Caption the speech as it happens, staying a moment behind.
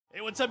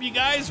what's up, you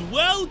guys?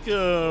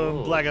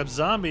 Welcome, Black Ops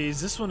Zombies.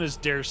 This one is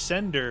Der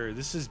Sender.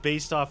 This is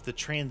based off the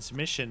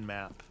transmission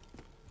map.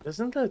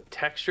 Doesn't the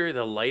texture,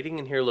 the lighting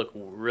in here look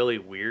really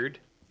weird?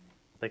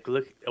 Like,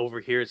 look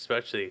over here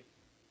especially.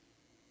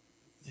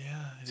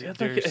 Yeah,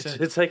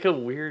 it's like a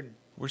weird...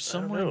 We're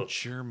somewhere in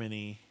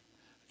Germany.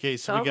 Okay,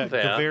 so we got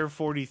Gewehr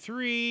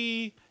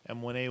 43,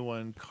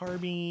 M1A1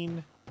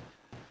 carbine,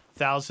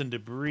 1,000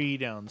 debris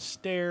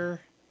downstairs.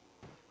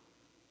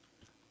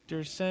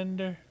 Der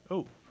Sender.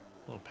 Oh,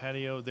 little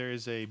patio. There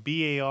is a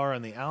BAR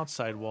on the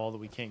outside wall that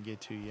we can't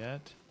get to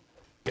yet.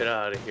 Get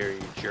out of here,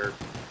 you jerk.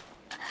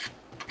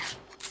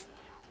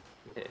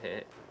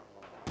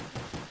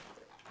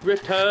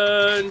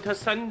 Return to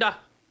sender.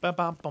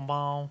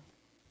 Ba-bum-bum-bum.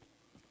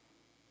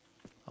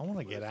 I want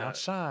to get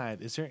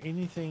outside. Is there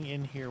anything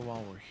in here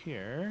while we're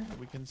here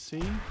we can see?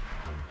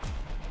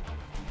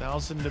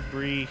 1,000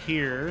 debris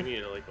here. We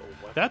need, like, a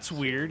weapon. That's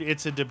weird.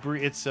 It's a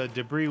debris. It's a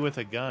debris with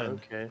a gun.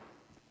 Okay.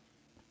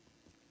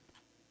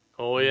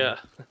 Oh yeah.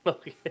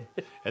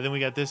 And then we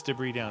got this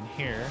debris down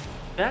here.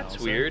 That's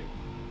weird.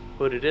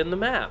 Put it in the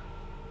map.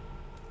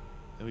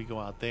 Then we go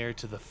out there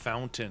to the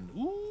fountain.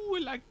 Ooh, I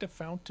like the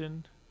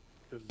fountain.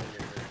 I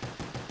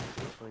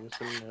guess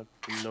I'm gonna have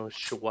no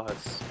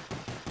schwas.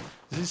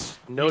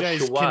 No, you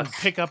guys can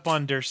pick up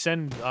on der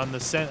Send on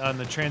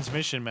the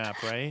transmission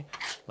map, right?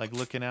 Like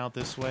looking out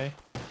this way.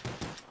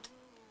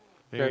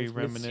 Very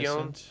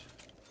reminiscent.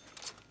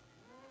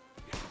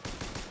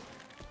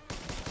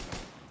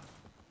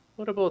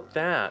 What about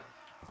that?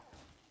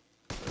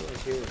 What do I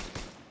hear?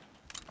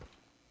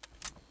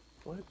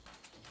 What?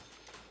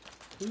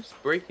 Who's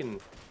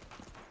breaking?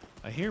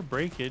 I hear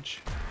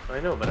breakage. I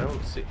know, but I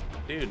don't see.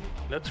 Dude,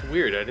 that's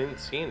weird. I didn't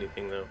see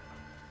anything though.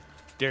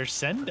 Der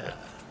Sender.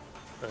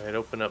 Alright,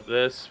 open up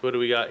this. What do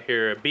we got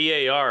here? A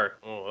BAR.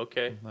 Oh,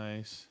 okay.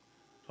 Nice.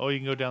 Oh, you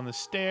can go down the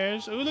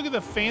stairs. Oh, look at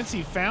the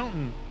fancy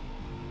fountain.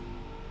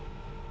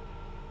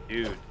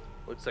 Dude,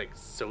 looks like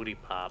sody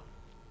pop.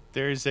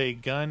 There's a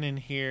gun in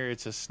here.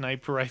 It's a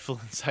sniper rifle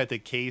inside the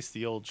case,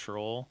 the old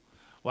troll.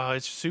 Wow,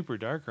 it's super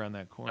dark around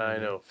that corner. I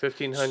know.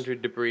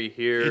 1,500 debris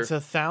here. It's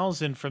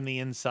 1,000 from the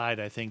inside,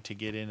 I think, to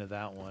get into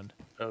that one.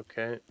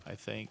 Okay. I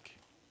think.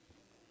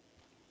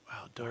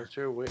 Wow, dark.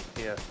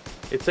 Yeah.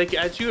 It's like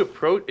as you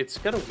approach, it's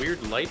got a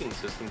weird lighting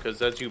system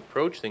because as you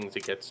approach things,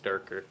 it gets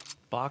darker.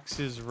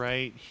 Boxes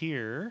right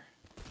here.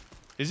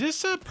 Is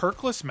this a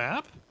perkless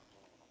map?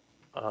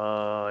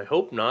 I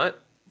hope not.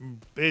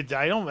 I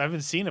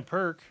haven't seen a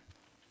perk.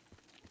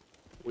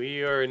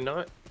 We are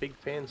not big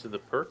fans of the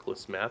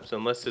perkless maps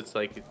unless it's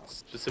like it's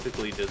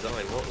specifically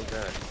designed. What was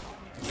that?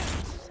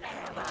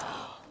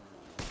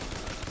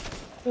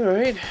 All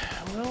right.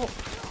 Well,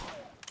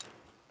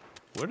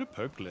 what a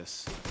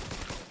perkless.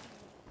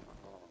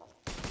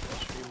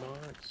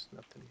 Remarks.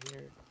 Nothing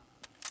here.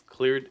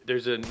 Cleared.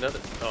 There's another.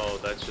 Oh,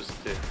 that's just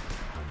the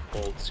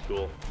old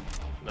school.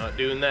 Not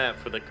doing that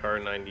for the Car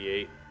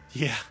 98.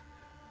 Yeah.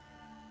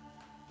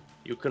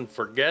 You can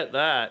forget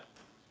that.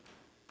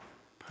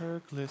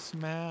 Perkless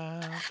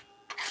map.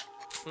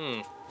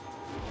 It's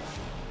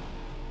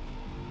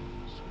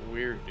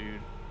weird, dude.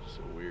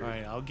 So weird. All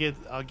right, I'll get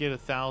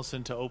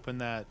 1,000 to open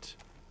that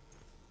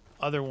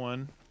other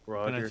one.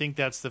 Roger. And I think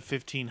that's the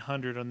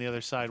 1,500 on the other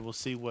side. We'll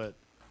see what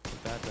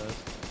that does.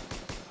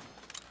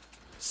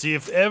 See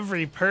if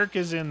every perk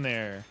is in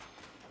there.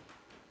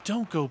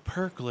 Don't go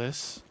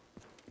perkless.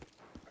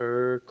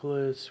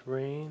 Perkless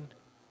rain.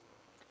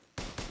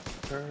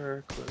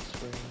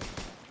 Perkless rain.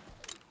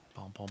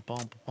 Bum bum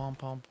bum bum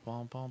bum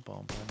bum bum bum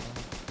bum.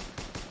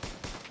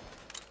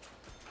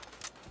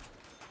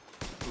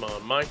 Come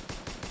on, Mike.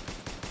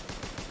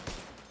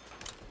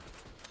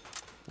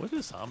 What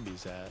are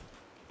zombies at?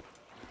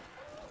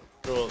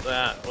 What about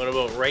that? What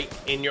about right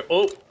in your...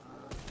 Oh,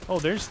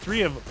 there's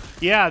 3 of them.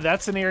 Yeah,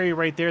 that's an area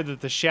right there that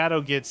the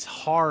shadow gets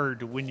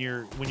hard when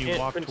you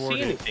walk toward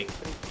it. Anything.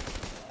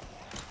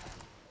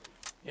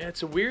 Yeah,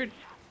 it's a weird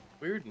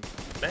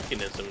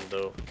mechanism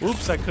though.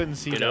 Oops, I couldn't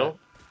see that. You know?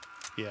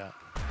 Yeah,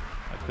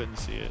 I couldn't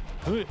see it.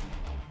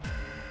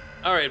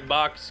 All right,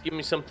 Box, give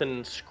me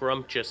something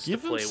scrumptious to play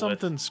with. Give him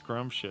something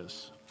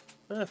scrumptious.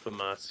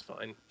 FAMAS,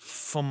 fine.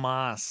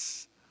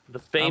 FAMAS. The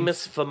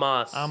famous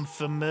FAMAS. I'm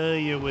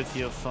familiar with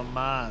your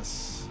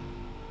FAMAS.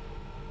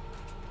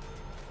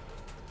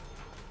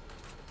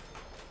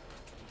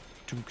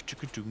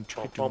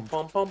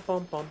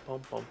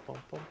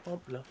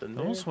 Nothing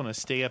I almost want to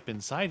stay up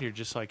inside here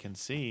just so I can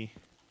see.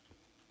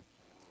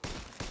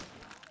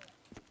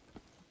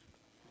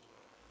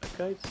 That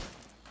guy's...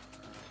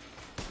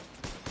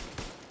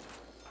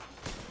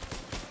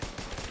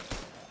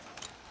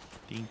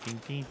 Ding ding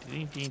ding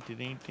ding ding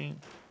ding ding.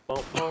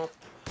 Bump, bump.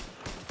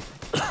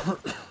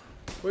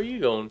 Where are you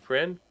going,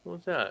 friend?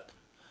 What's that?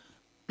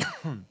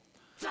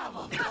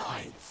 Double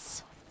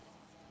points.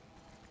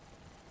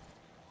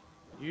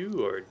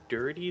 You are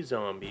dirty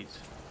zombies.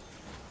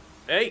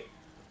 Hey!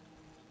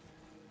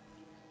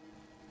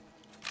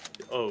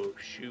 Oh,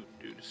 shoot,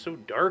 dude. It's so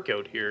dark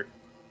out here.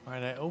 All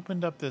right, I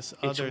opened up this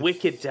It's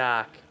wicked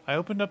dark. I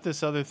opened up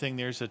this other thing.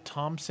 There's a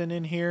Thompson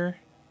in here.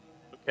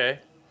 Okay.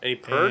 Any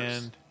perks?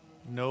 And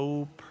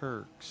no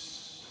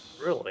perks.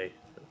 Really?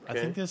 I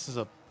think this is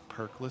a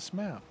perkless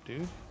map,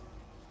 dude.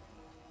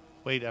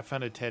 Wait, I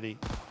found a teddy.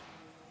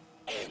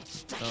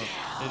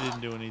 Oh, it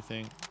didn't do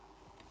anything.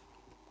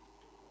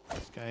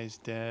 This guy's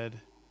dead.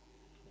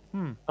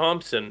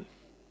 Thompson.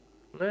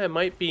 It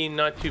might be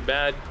not too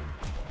bad.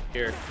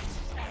 Here.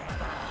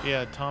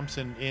 Yeah,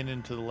 Thompson in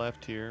and to the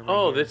left here.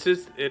 Oh, here.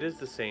 it is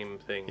the same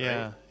thing,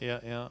 right?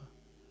 Yeah.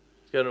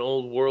 It's got an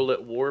old World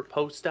at War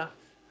poster.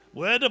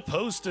 Where the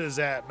posters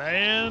at,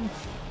 man?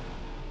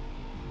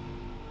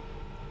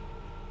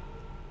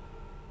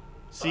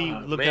 See,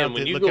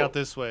 look out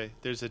this way.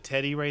 There's a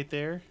teddy right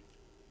there.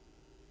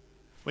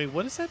 Wait,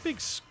 what is that big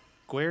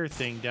square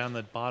thing down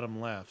the bottom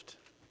left?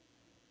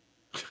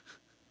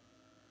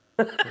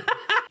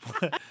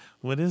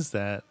 What is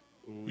that?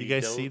 You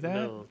guys see that?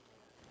 Know.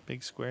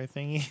 Big square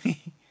thingy?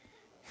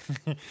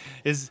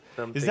 Is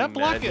Something that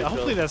blocking? magical.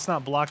 Hopefully that's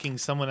not blocking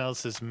someone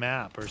else's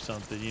map or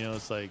something. You know,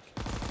 it's like...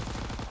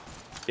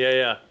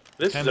 Yeah.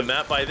 This kind is a of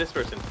map by this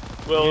person.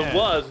 Well, Yeah. it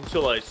was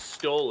until I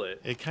stole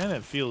it. It kind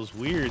of feels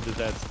weird that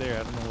that's there.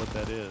 I don't know what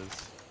that is.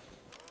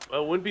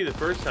 Well, it wouldn't be the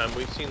first time.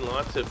 We've seen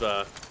lots of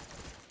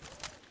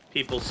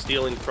people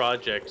stealing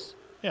projects.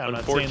 Yeah, I'm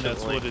not saying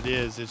that's what it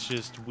is. It's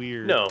just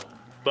weird. No,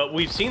 but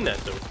we've seen that,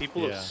 though.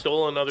 People Yeah. have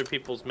stolen other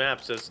people's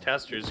maps as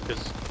testers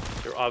because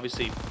they're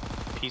obviously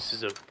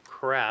pieces of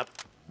crap.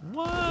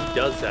 What? Who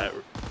does that?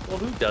 Well,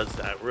 who does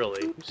that,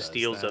 really? Who does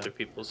steals that? other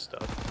people's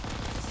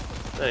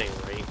stuff? That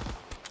ain't right.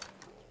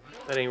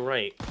 That ain't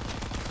right.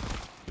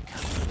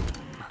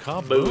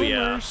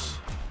 Kaboomers.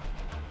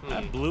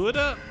 I blew it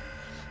up.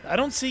 I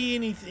don't see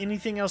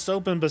anything else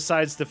open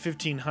besides the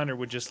 1500,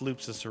 which just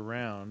loops us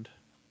around.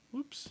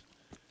 Whoops.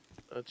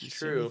 That's You see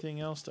true.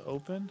 anything else to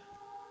open?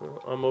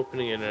 Well, I'm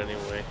opening it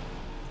anyway.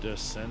 The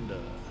SENDER.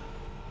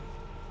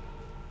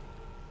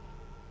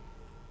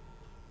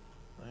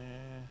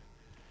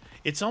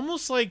 It's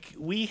almost like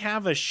we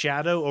have a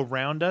shadow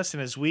around us,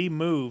 and as we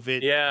move,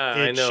 it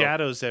I know.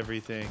 shadows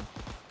everything.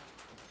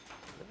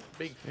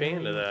 Big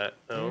fan of that,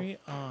 though. Very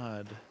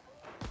odd.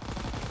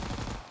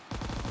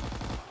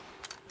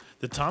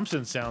 The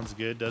Thompson sounds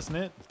good, doesn't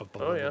it?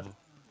 Oh, yeah.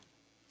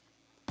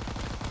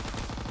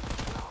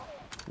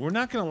 We're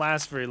not going to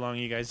last very long,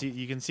 you guys.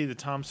 You can see the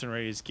Thompson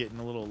rate is getting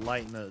a little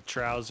light in the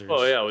trousers.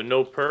 Oh, yeah, with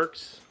no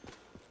perks.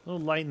 A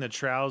little light in the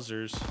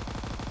trousers.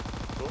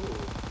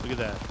 Oh, Look at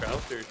that.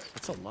 trousers.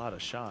 That's a lot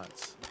of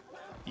shots.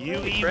 You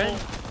Hey, evil. friend.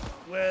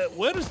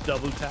 Where does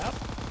double tap?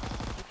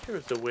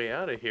 There's a way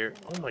out of here.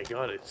 Oh my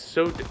god, it's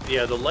so...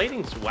 Yeah, the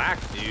lighting's whack,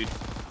 dude.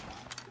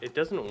 It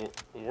doesn't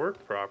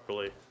work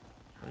properly.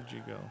 Where'd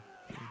you go?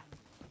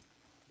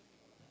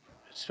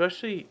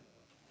 Especially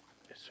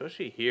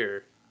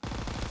here.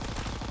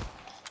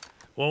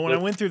 Well, when I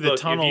Look- went through the look,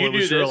 if tunnel, you it do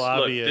was real this, look,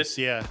 obvious. this-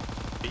 Yeah.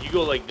 If you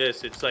go like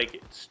this, it's like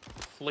it's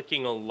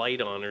flicking a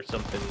light on or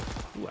something.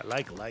 Ooh, I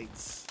like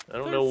lights. I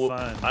don't They're know.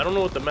 fun. I don't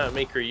know what the map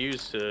maker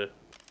used to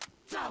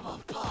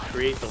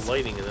create the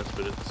lighting in this,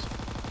 but it's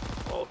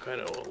all kind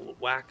of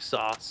whack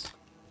sauce.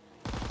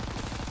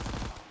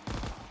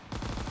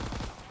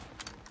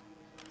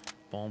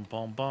 Boom,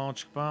 boom, boom,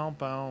 chicka, boom,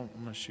 boom.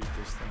 I'm gonna shoot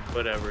this thing.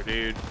 Whatever,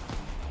 dude.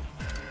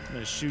 I'm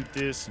gonna shoot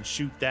this and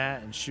shoot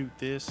that and shoot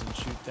this and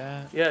shoot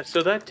that. Yeah.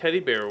 So that teddy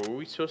bear, were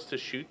we supposed to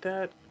shoot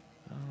that?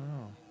 I don't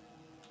know.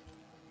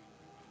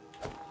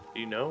 Do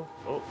you know?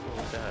 Oh, what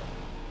was that?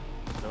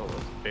 No, it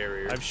was a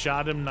barrier. I've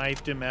shot him,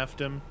 knifed him, effed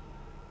him.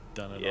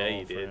 Done it Yeah, all,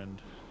 you did.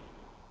 friend.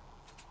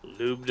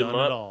 Lubed Done him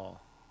it up.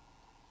 all.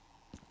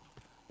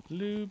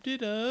 Lubed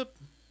it up.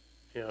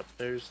 Yeah,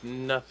 there's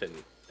nothing.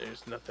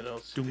 There's nothing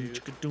else to Doom, do.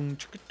 chicka, doom,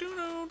 chicka,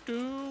 doom,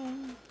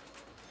 doom.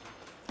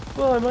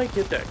 Well, I might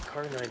get that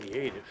car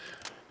 98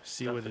 if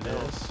See what it nothing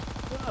else. is.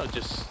 Well, I'll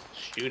just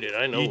shoot it.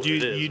 I know You what do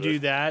it is. you do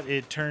that.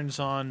 It turns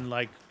on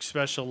like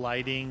special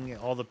lighting.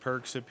 All the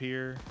perks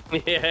appear. Yeah,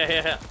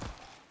 yeah.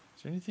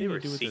 Is there anything They to were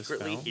do with this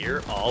secretly fountain?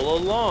 here all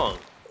along.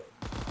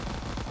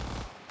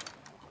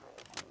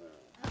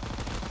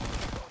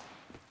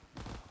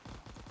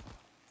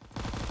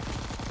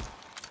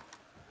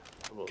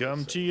 What Come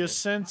was to it? your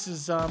senses,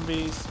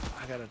 zombies.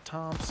 I got a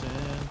Thompson.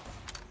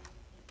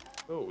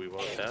 Oh, we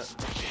want that.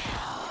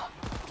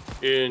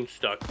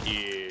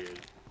 Insta-kill.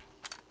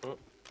 Oh,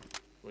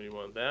 what do you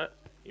want that?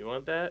 You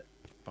want that?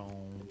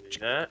 Boom,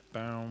 That?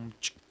 boom,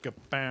 chicka,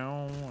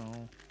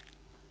 boom.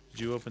 Did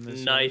you open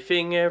this?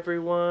 Knifing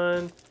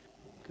everyone.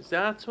 Because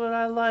that's what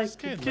I like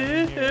to Let's get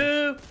down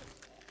here.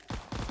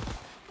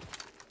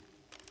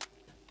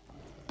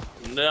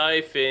 do.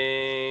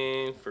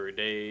 Knifing for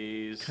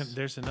days.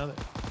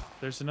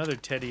 There's another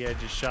teddy I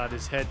just shot.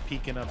 His head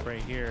peeking up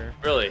right here.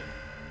 Really?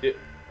 Oh,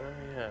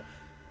 yeah.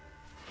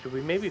 Should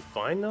we maybe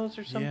find those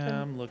or something?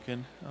 Yeah, I'm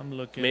looking.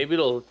 Maybe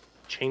it'll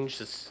change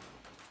this.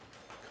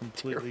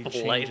 Completely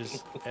terrible lighting.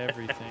 changes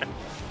everything.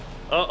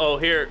 Uh-oh,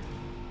 here.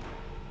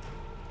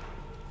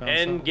 Found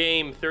End something.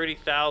 game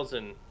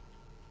 30,000.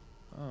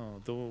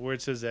 Oh, where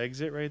it says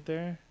exit right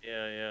there?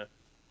 Yeah, yeah.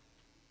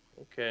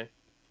 Okay.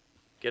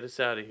 Get us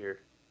out of here.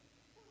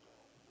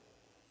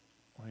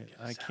 Wait, Get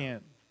I us out.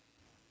 can't.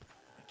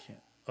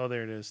 Oh,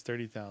 there it is.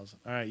 30,000.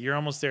 All right, you're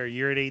almost there.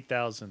 You're at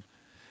 8,000.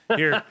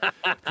 Here,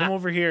 come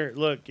over here.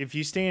 Look, if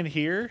you stand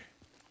here,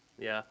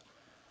 Yeah.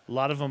 a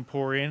lot of them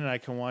pour in, and I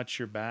can watch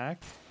your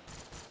back.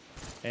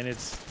 And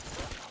it's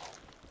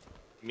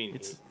I mean,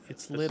 it's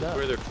this lit is up.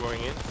 where they're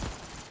pouring in.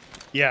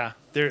 Yeah,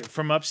 they're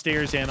from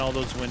upstairs and all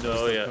those windows.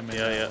 Oh, that yeah, come in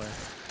yeah, that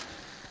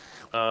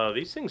yeah. way.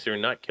 These things are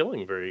not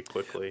killing very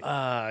quickly.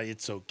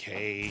 It's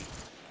okay.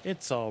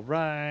 It's all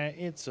right.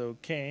 It's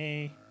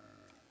okay.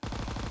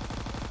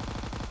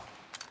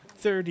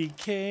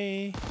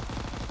 30K.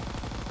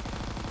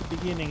 The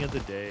beginning of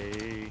the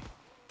day.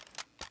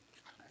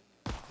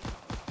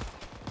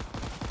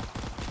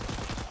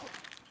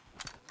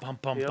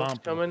 Bump, bump,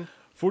 bump. Coming.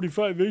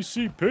 45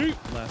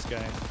 ACP. Last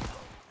guy.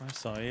 I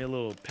saw he had a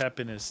little pep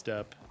in his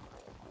step.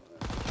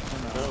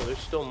 Oh, No, there's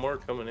still more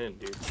coming in,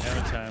 dude.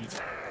 Every time.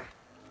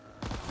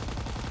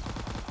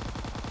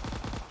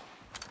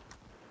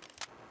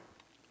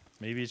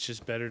 Maybe it's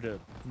just better to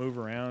move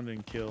around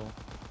and kill.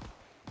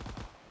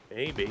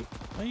 Maybe.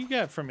 Well, you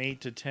got from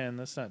 8 to 10.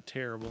 That's not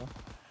terrible.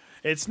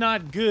 It's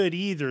not good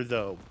either,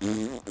 though.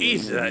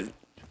 Jeez, that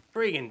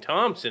friggin'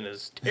 Thompson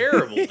is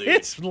terrible, dude.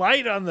 It's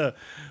light on the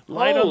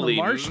Holy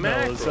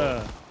marshmallows.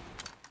 mackerel.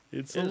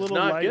 It's It a is little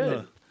not light in the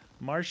good.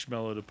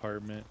 marshmallow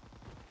department.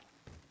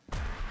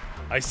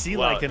 I see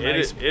Wow, like a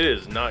nice. it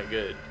is not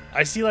good.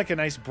 I see like a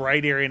nice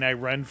bright area, and I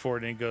run for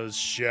it, and it goes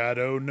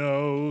shadow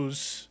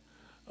knows.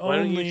 Why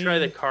don't Only... you try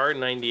the Car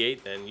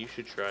 98 then? You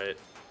should try it.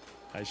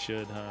 I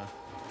should, huh?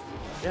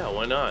 Yeah,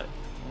 why not?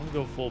 I'm gonna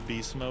go full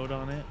beast mode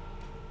on it.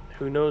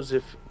 Who knows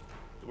if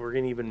we're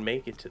gonna even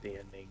make it to the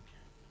ending?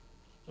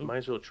 Oop. Might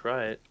as well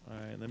try it. All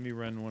right, let me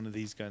run one of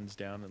these guns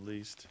down at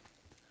least.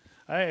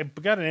 I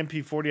got an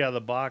MP40 out of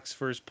the box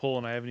first pull,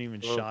 and I haven't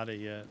even shot it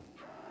yet.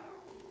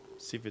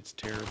 See if it's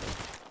terrible.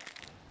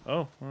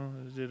 Oh, well,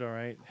 it did all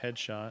right.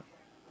 Headshot.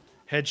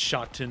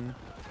 Headshotin'.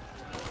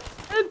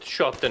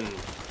 Headshotin'.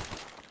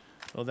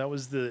 Oh, that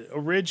was the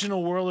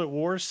original World at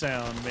War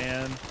sound,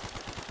 man.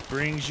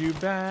 Brings you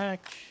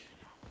back.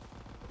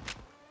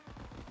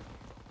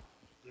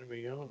 There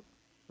we go.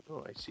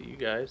 Oh, I see you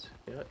guys.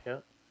 Yeah, yeah.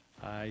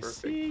 I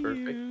Perfect, see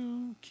perfect.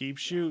 you. Keep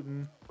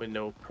shooting. With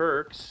no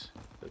perks,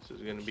 this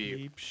is gonna be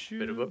Keep a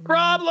shooting. bit of a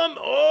problem.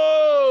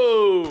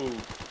 Oh!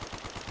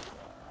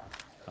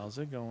 How's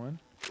it going?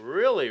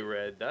 Really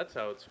red. That's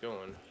how it's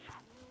going.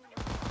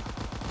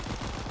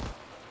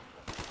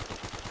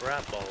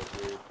 Crap balls,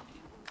 dude.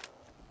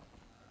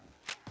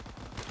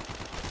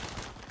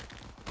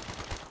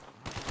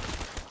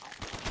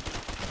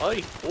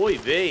 Oy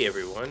vey,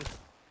 everyone.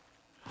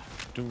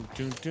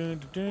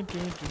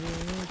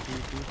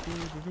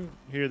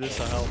 Here, this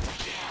will help.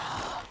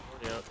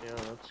 Yeah,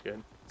 that's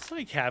good. It's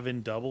like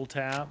having double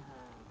tap.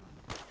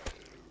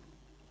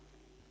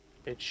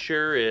 It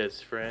sure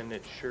is, friend.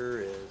 It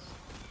sure is.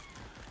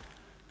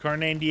 Car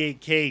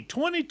 98K,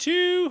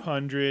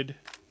 2,200.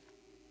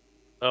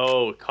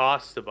 Oh, it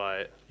costs to buy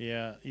it.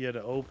 Yeah, you had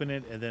to open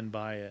it and then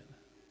buy it.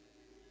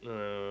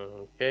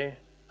 Okay.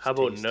 How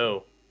about tasty.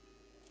 no?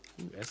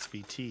 Ooh,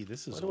 SVT.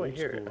 This is What do I old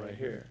hear? school right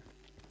here.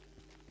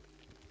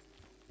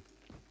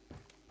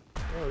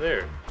 Oh,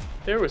 there.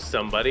 There was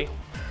somebody.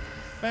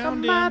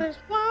 Found him.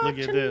 Look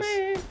at this.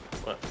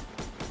 What?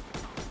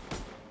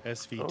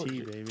 SVT, Oh,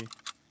 shit. baby.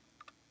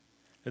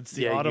 It's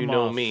the Yeah, Automoff. you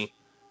know me.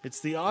 It's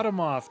the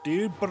Automoff,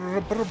 dude.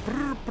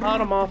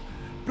 Automoff.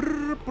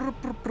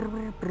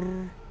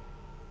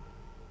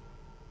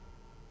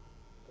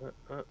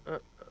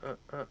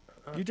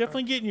 You're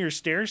definitely getting your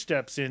stair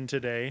steps in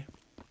today.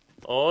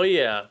 Oh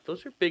yeah,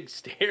 those are big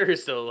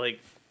stairs though. Like,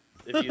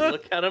 if you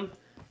look at them,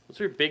 those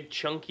are big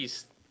chunky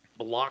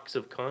blocks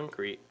of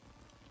concrete.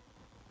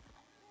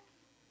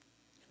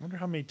 I wonder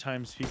how many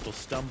times people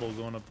stumble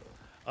going up.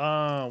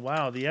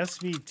 Wow, the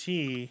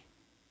SVT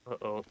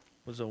Uh-oh.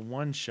 was a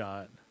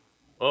one-shot.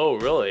 Oh,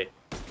 really?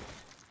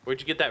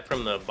 Where'd you get that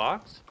from, the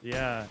box?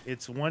 Yeah,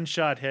 it's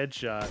one-shot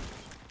headshot.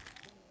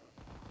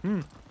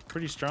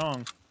 Pretty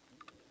strong.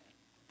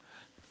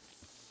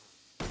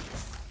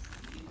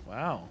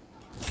 Wow.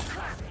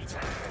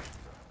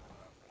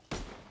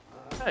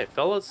 Hi,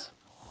 fellas.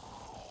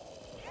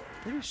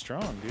 Pretty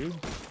strong, dude.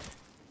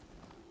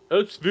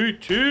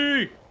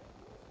 SVT!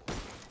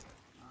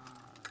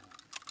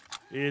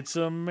 It's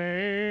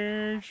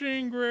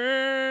amazing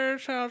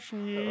grace, how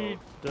sweet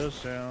the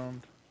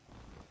sound.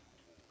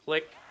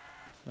 Click.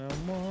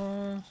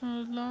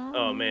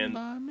 Oh, man.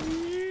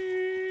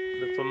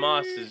 The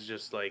FAMAS is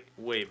just, like,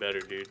 way better,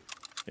 dude.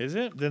 Is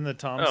it? Than the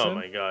Thompson? Oh,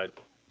 my God.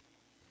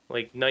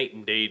 Like, night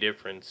and day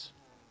difference.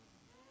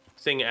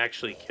 This thing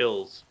actually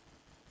kills.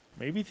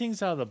 Maybe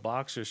things out of the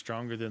box are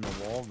stronger than the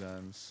wall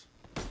guns.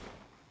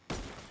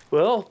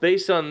 Well,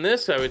 based on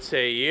this, I would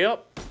say,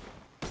 yep.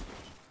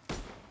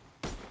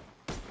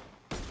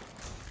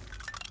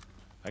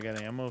 I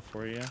got ammo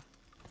for you.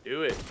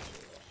 Do it.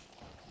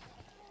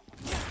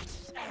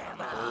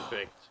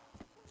 Perfect.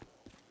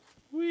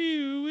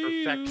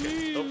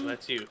 Perfection. Oh,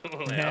 that's you.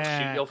 I'll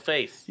shoot your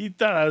face. You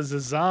thought I was a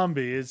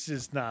zombie. It's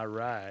just not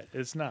right.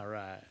 It's not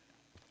right.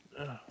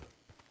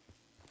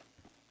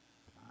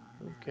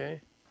 Okay.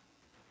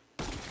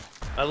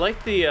 I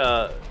like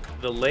the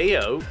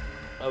layout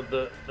of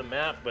the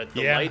map, but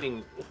the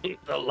lighting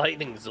the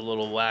lighting's a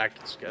little whack.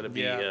 It's got to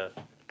be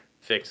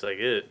fixed like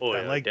it. Oh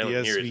I yeah, like down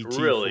the here is SVT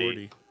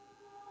really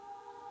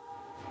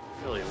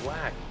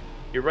whack.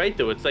 You're right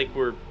though. It's like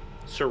we're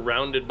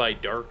surrounded by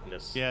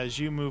darkness. Yeah, as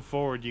you move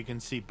forward, you can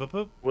see.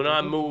 When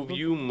I move,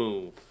 you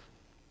move.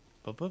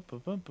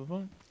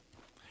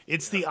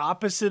 It's the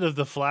opposite of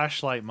the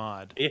flashlight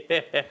mod.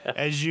 Yeah.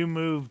 As you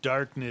move,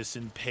 darkness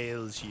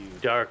impales you.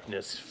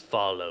 Darkness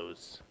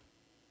follows.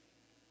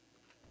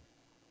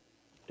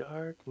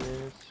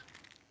 Darkness.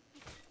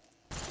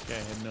 Guy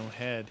had no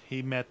head.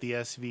 He met the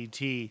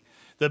SVT.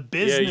 The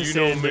business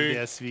end of the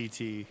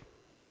SVT.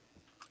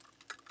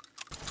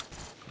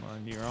 Come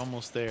on, you're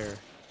almost there.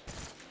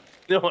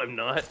 No, I'm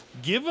not.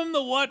 Give him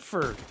the what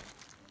for?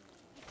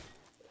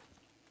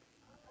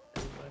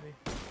 Anybody?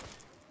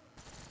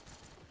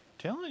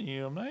 Telling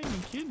you, I'm not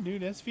even kidding,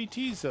 dude.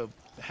 SVT's a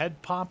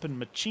head popping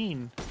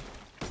machine.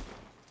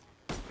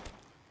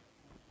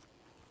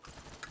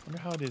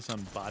 Wonder how it is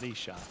on body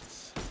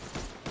shots.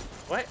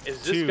 What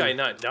is this guy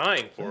not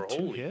dying for?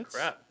 Holy hits?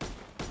 crap.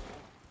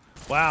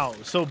 Wow,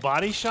 so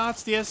body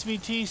shots, the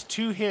SVT's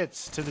 2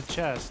 hits to the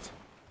chest.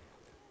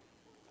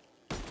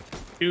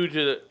 2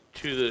 to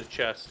the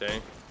chest, eh?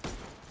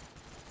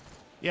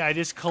 Yeah, I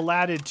just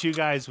collided 2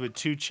 guys with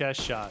 2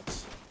 chest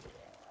shots.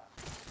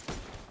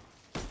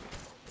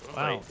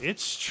 Wow,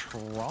 it's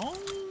strong.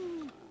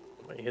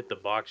 I might hit the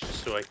box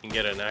just so I can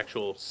get an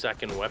actual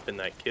second weapon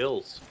that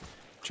kills.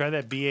 Try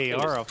that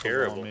BAR off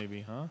the wall,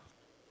 maybe, huh?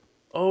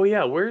 Oh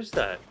yeah, where's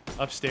that?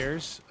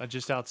 Upstairs,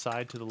 just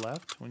outside to the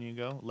left when you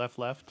go.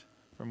 Left,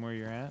 from where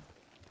you're at.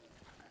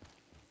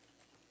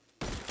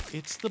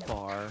 It's the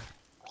bar.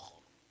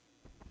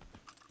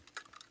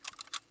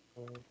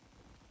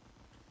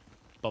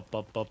 Bup.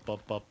 Oh,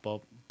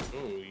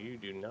 you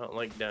do not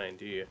like dying,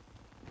 do you?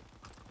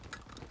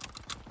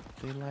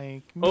 They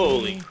like me.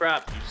 Holy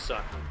crap, you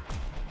suck.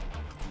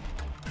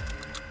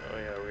 Oh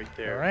yeah, right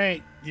there. All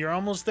right, you're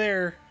almost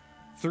there.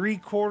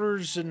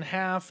 3/4 and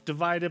half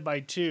divided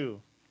by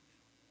 2.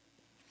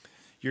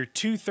 You're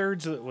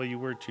 2/3 of the, well, you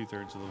were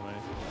 2/3 of the way.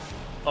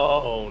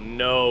 Oh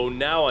no,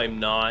 now I'm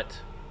not.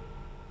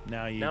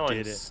 Now you now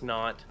did I'm it.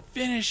 Snot.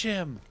 Finish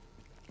him.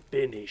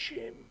 Finish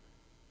him.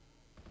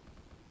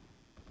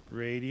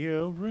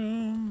 Radio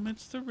room.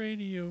 It's the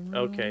radio room.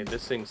 Okay,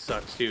 this thing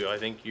sucks too. I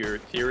think your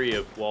theory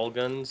of wall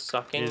guns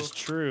sucking is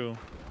true.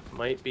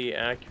 Might be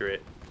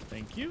accurate.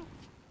 Thank you.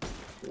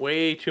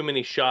 Way too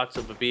many shots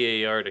of a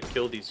BAR to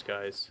kill these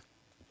guys.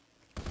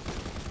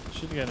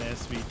 Should have got an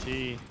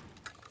SVT.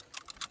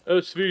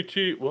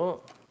 SVT,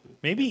 well...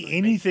 Maybe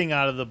anything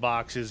out of the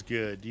box is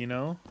good, you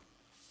know?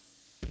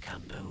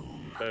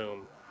 Kaboom.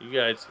 Boom. You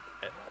guys...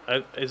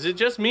 is it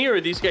just me, or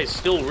are these guys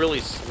still really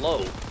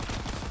slow?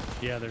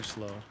 Yeah, they're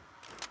slow.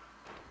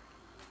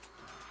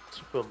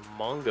 Super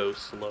Mongo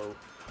slow.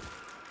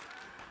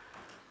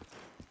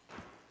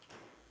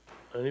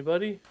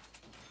 Anybody?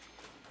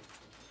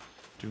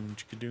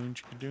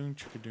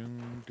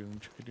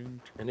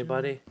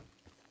 Anybody?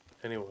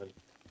 Anyone?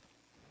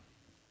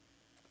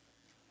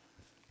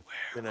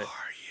 Where are you?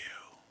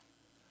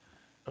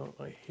 Oh,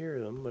 I hear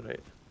them, but I...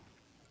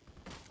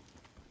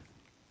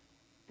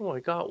 Oh,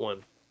 I got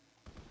one.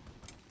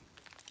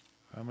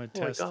 I'm going to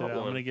test it out. I'm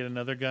going to get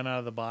another gun out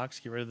of the box,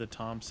 get rid of the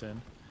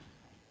Thompson.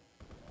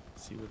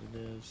 See what it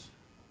is.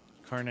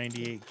 Car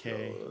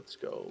 98K. Let's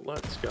go.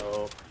 Let's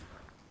go.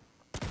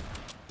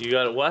 You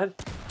got a what?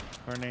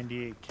 Car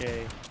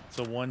 98K. It's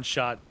a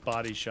one-shot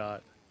body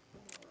shot.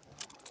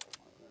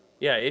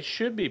 Yeah, it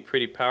should be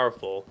pretty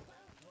powerful.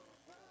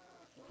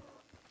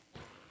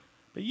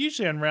 But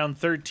usually on round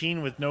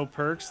 13 with no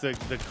perks, the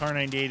Car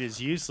 98 is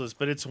useless,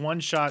 but it's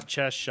one-shot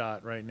chest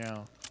shot right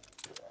now.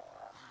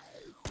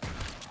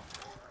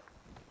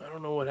 I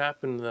don't know what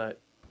happened to that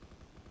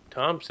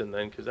Thompson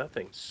then, because that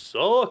thing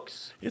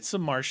sucks. It's a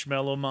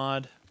marshmallow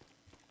mod.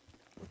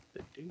 What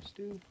the deuce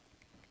do?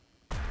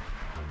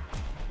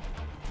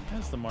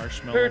 Has the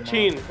marshmallow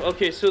 13. mod.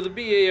 Okay, so the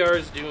BAR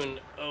is doing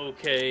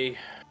okay.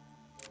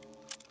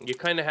 You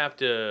kind of have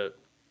to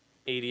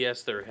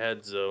ADS their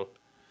heads, though.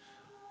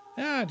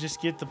 Yeah,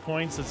 just get the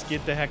points. Let's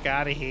get the heck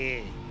out of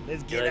here.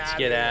 Let's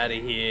get out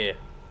of here.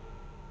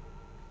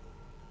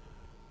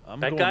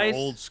 I'm going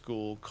old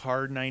school.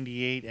 Car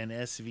 98 and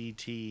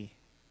SVT.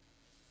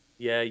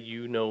 Yeah,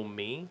 you know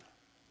me.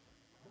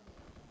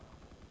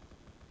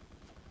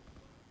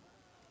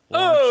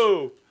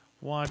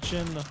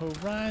 Watching the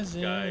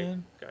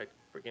horizon. Guy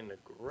freaking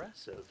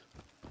aggressive.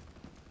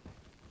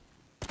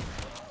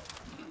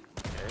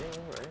 Okay,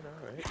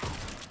 alright.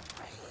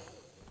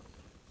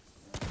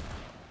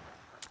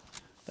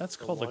 That's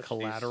called a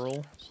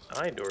collateral.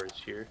 Side doors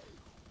here.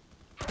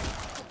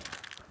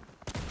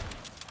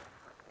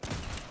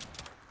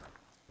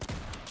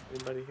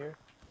 Anybody here?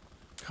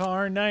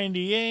 Car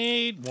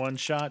 98, one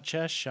shot,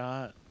 chest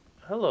shot.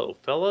 Hello,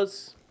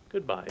 fellas.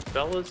 Goodbye,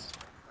 fellas.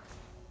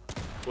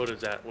 What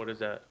is that? What is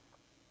that?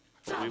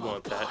 Oh, we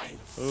want that.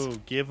 Oh,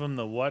 give him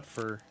the what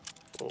for?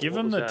 Give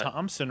him the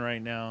Thompson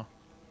right now.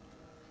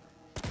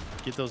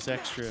 Get those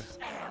extra.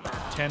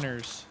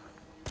 tenors.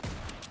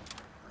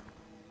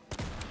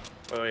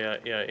 Oh yeah,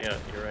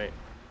 you're right.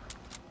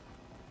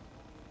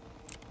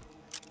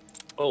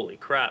 Holy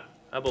crap.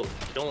 How about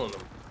killing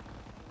them?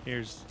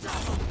 Here's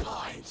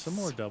some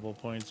more double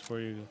points for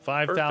you.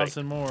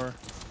 5,000 more.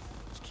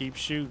 Just keep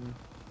shooting.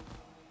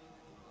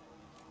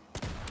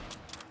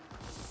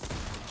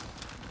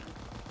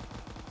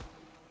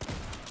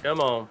 Come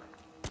on.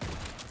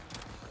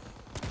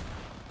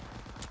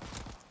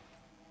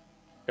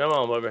 Come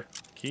on, baby.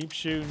 Keep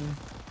shooting.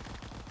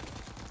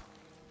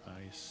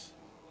 Nice.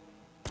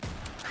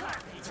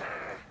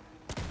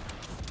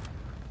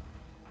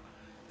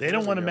 They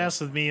don't want to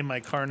mess with me and my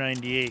Car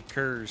 98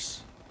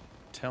 Kurs.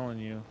 Telling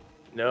you.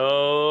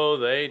 No,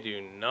 they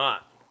do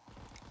not.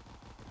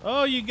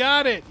 Oh, you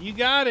got it. You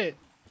got it.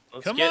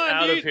 Let's Come get on,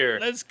 out dude. of here.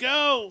 Let's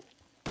go.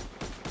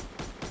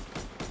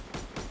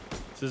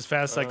 It's as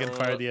fast as I can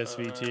fire the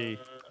SVT.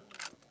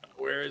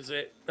 Where is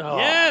it? Oh.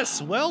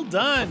 Yes, well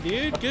done,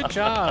 dude. Good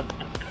job.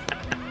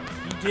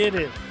 You did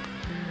it.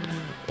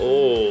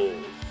 Oh.